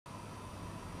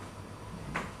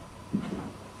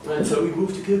And so we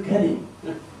moved to Kilkenny.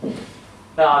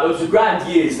 Ah, those were grand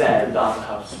years there in our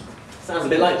house. Sounds a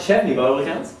bit like Chevney by all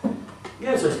accounts.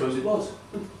 Yes, I suppose it was.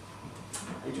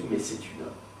 I do miss it, you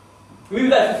know. We were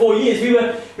there for 4 years. We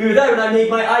were there when I made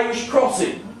my Irish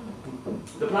crossing.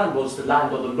 The plan was to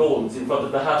land on the lawns in front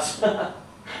of the house. Well,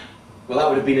 that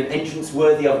would have been an entrance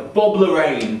worthy of Bob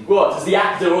Lorraine. What, as the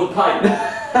actor or the pilot?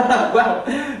 Well,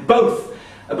 both.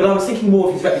 But I was thinking more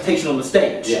of his reputation on the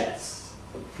stage. Yes.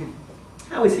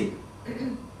 How is he?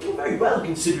 Well, very well,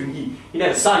 considering he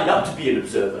never signed up to be an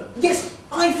observer. Yes,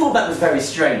 I thought that was very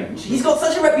strange. He's got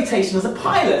such a reputation as a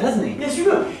pilot, hasn't he? Yes, you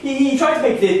know. He tried to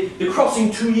make the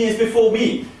crossing 2 years before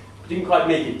me. But didn't quite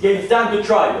make it. Gave a damn good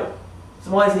try, though.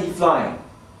 So why isn't he flying?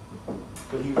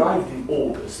 Well, he arrived in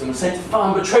August and was sent to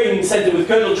Farmer Training Centre with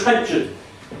Colonel Trenchard.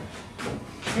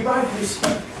 He arrived with this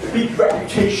big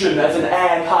reputation as an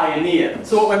air pioneer.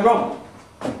 So what went wrong?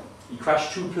 He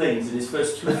crashed 2 planes in his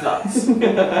first 2 flights.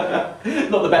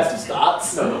 Not the best of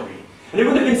starts. No, not really. And it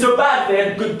wouldn't have been so bad if they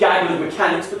had a good gaggle of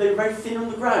mechanics, but they were very thin on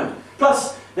the ground.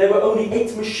 Plus, there were only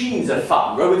 8 machines at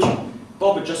Farnborough, which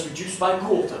Bob had just reduced by a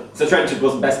quarter. So Trenchard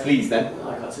wasn't best pleased then? Well,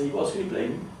 I can't say he was, can you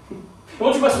blame him? And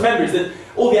what you must remember is that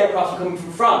all the aircraft were coming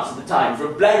from France at the time,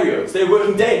 from Blériots. They were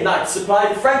working day and night to supply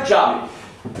the French army.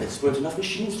 There just weren't enough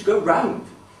machines to go round.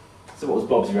 So what was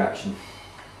Bob's reaction?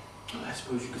 Well, I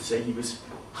suppose you could say he was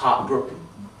heartbroken.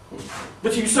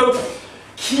 But he was so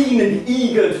keen and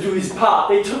eager to do his part,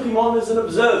 they took him on as an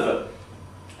observer.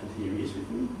 And here he is with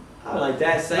me. Well, I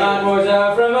dare say...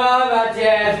 Mademoiselle from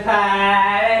Armatier's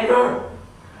pie.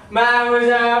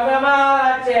 Mademoiselle from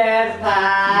Armatier's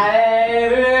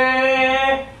pie.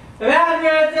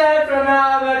 Mademoiselle from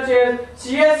Armatier's,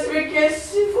 she has been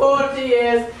kissed in 40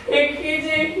 years. Hickey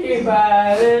dicky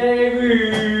bye.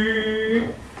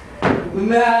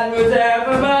 Mademoiselle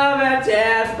from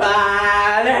Armatier's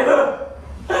pie.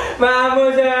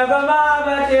 Mademoiselle from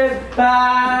Armatier's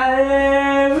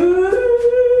pie.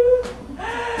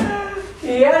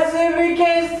 He hasn't been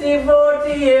kissed in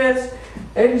 40 years.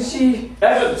 And she...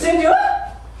 Evans! Senor?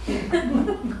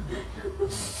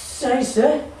 Sorry,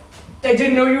 sir. I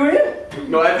didn't know you were here.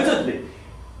 No, evidently.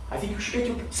 I think you should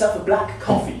get yourself a black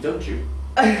coffee, don't you?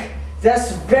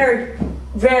 That's a very,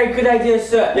 very good idea,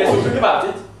 sir. Yes, we'll think about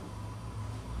it.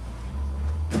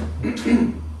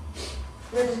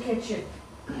 Where's the kitchen?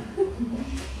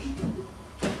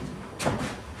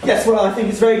 Yes, well, I think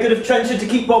it's very good of Trenchard to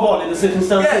keep Bob on in the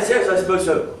circumstances. Yes, I suppose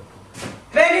so.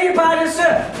 Beg your pardon,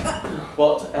 sir.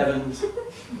 What, Evans?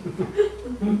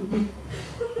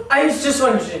 I was just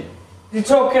wondering. You're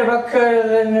talking about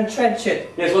Colonel and Trenchard.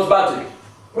 Yes, what's about it?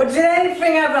 Well, did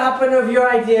anything ever happen of your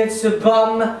idea to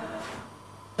bomb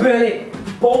Berlin?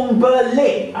 Bomb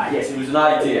Berlin? Ah, yes, it was an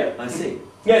idea. I see.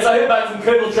 Yes, I heard back from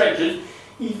Colonel Trenchard.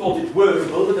 He thought it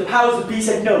workable, but the powers that be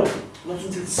said no. Not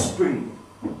until the spring.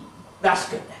 That's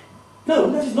good then.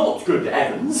 No, that is not good,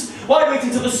 Evans. Why wait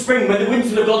until the spring when the winds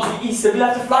will have gone to the east and we'll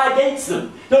have to fly against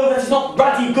them? No, that is not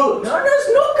bloody good. No, it's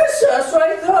not good, sir. That's what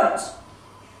I thought.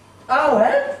 Oh,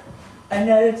 well.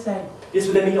 Another time. Yes,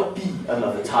 but there may not be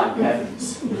another time,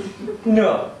 Evans.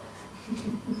 No.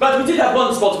 But we did have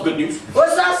one spot of good news.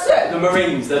 What's that, sir? The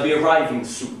Marines, they'll be arriving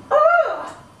soon.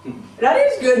 Ah, that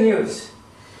is good news.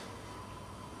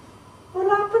 What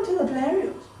happened to the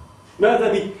Blérios? Well,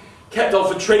 they'll be kept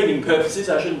on for training purposes,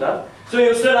 I shouldn't have. So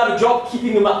you'll still have a job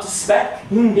keeping them up to spec,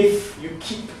 if you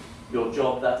keep your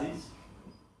job, that is.